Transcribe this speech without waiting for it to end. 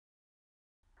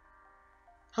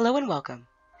Hello and welcome.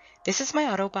 This is my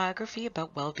autobiography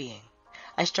about well-being.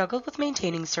 I struggled with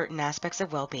maintaining certain aspects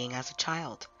of well-being as a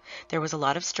child. There was a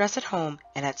lot of stress at home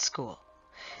and at school.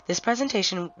 This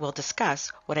presentation will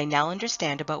discuss what I now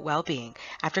understand about well-being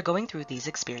after going through these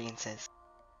experiences.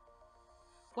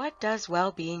 What does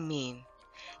well-being mean?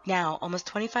 Now, almost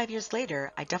 25 years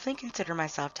later, I definitely consider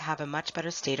myself to have a much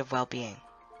better state of well-being.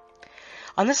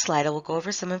 On this slide, I will go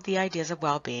over some of the ideas of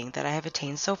well-being that I have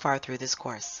attained so far through this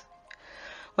course.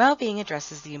 Well-being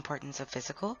addresses the importance of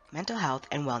physical, mental health,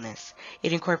 and wellness.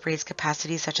 It incorporates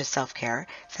capacities such as self-care,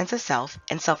 sense of self,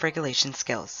 and self-regulation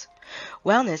skills.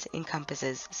 Wellness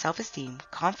encompasses self-esteem,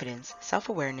 confidence,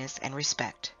 self-awareness, and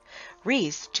respect.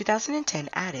 Rees, 2010,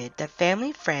 added that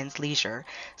family, friends, leisure,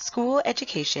 school,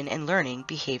 education, and learning,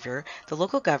 behavior, the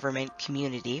local government,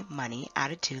 community, money,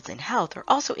 attitudes, and health are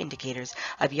also indicators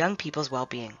of young people's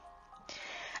well-being.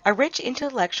 A rich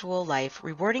intellectual life,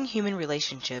 rewarding human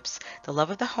relationships, the love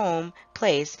of the home,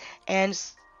 place, and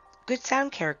good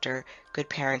sound character, good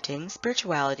parenting,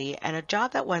 spirituality, and a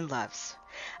job that one loves.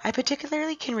 I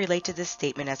particularly can relate to this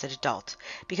statement as an adult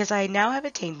because I now have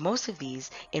attained most of these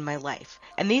in my life,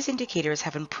 and these indicators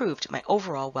have improved my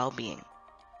overall well-being.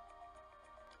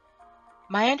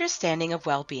 My understanding of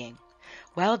well-being.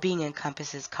 Well-being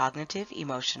encompasses cognitive,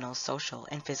 emotional, social,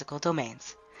 and physical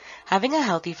domains. Having a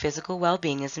healthy physical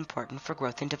well-being is important for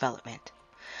growth and development.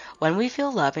 When we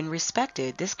feel loved and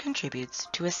respected, this contributes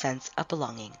to a sense of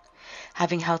belonging.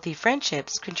 Having healthy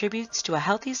friendships contributes to a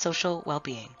healthy social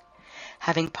well-being.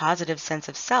 Having a positive sense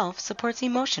of self supports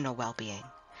emotional well-being.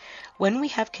 When we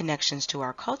have connections to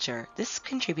our culture, this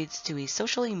contributes to a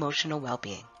social-emotional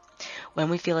well-being. When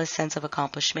we feel a sense of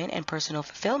accomplishment and personal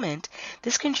fulfillment,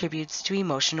 this contributes to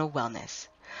emotional wellness.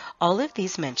 All of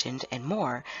these mentioned and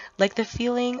more, like the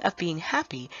feeling of being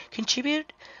happy,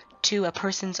 contribute to a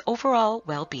person's overall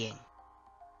well-being.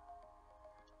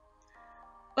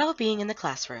 Well-being in the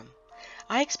classroom.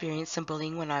 I experienced some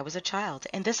bullying when I was a child,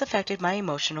 and this affected my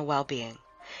emotional well-being.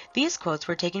 These quotes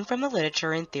were taken from the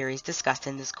literature and theories discussed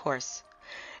in this course,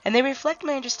 and they reflect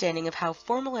my understanding of how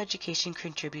formal education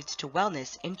contributes to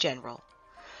wellness in general.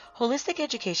 Holistic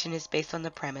education is based on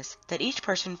the premise that each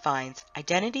person finds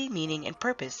identity, meaning, and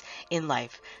purpose in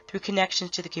life through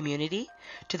connections to the community,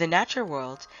 to the natural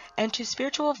world, and to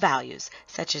spiritual values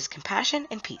such as compassion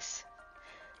and peace.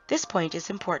 This point is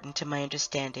important to my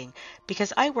understanding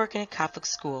because I work in a Catholic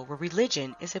school where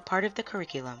religion is a part of the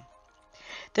curriculum.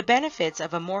 The benefits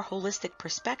of a more holistic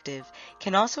perspective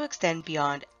can also extend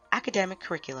beyond academic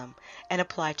curriculum and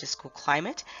apply to school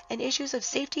climate and issues of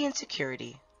safety and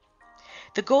security.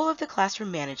 The goal of the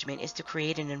classroom management is to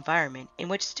create an environment in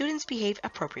which students behave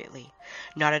appropriately,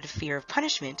 not out of fear of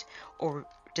punishment or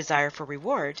desire for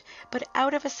reward, but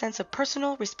out of a sense of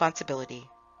personal responsibility.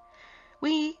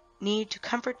 We need to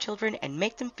comfort children and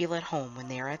make them feel at home when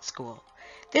they are at school.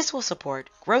 This will support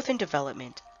growth and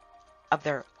development of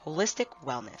their holistic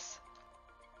wellness.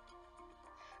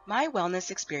 My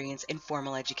wellness experience in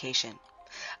formal education.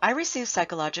 I received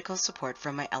psychological support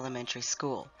from my elementary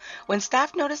school. When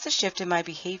staff noticed a shift in my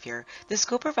behavior, the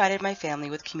school provided my family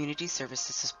with community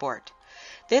services support.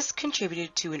 This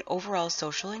contributed to an overall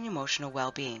social and emotional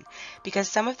well-being because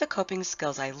some of the coping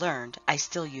skills I learned I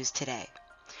still use today.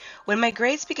 When my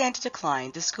grades began to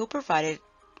decline, the school provided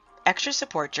extra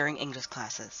support during English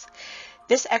classes.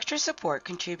 This extra support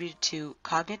contributed to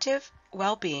cognitive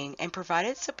well-being and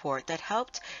provided support that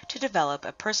helped to develop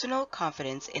a personal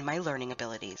confidence in my learning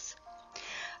abilities.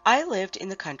 I lived in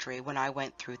the country when I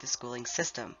went through the schooling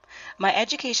system. My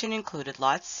education included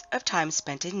lots of time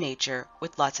spent in nature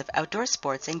with lots of outdoor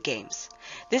sports and games.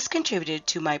 This contributed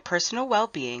to my personal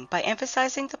well-being by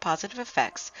emphasizing the positive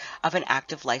effects of an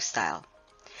active lifestyle.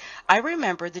 I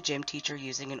remember the gym teacher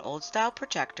using an old-style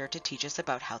projector to teach us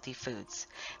about healthy foods.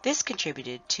 This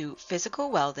contributed to physical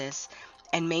wellness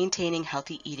and maintaining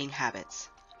healthy eating habits.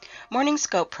 Morning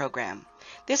Scope Program.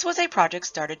 This was a project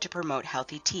started to promote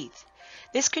healthy teeth.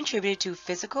 This contributed to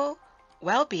physical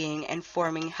well-being and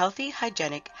forming healthy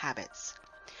hygienic habits.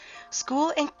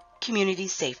 School and community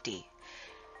safety.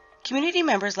 Community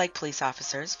members like police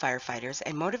officers, firefighters,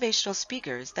 and motivational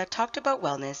speakers that talked about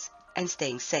wellness and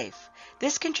staying safe.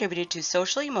 This contributed to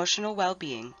social-emotional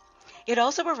well-being. It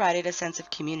also provided a sense of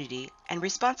community and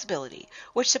responsibility,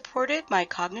 which supported my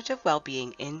cognitive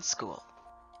well-being in school.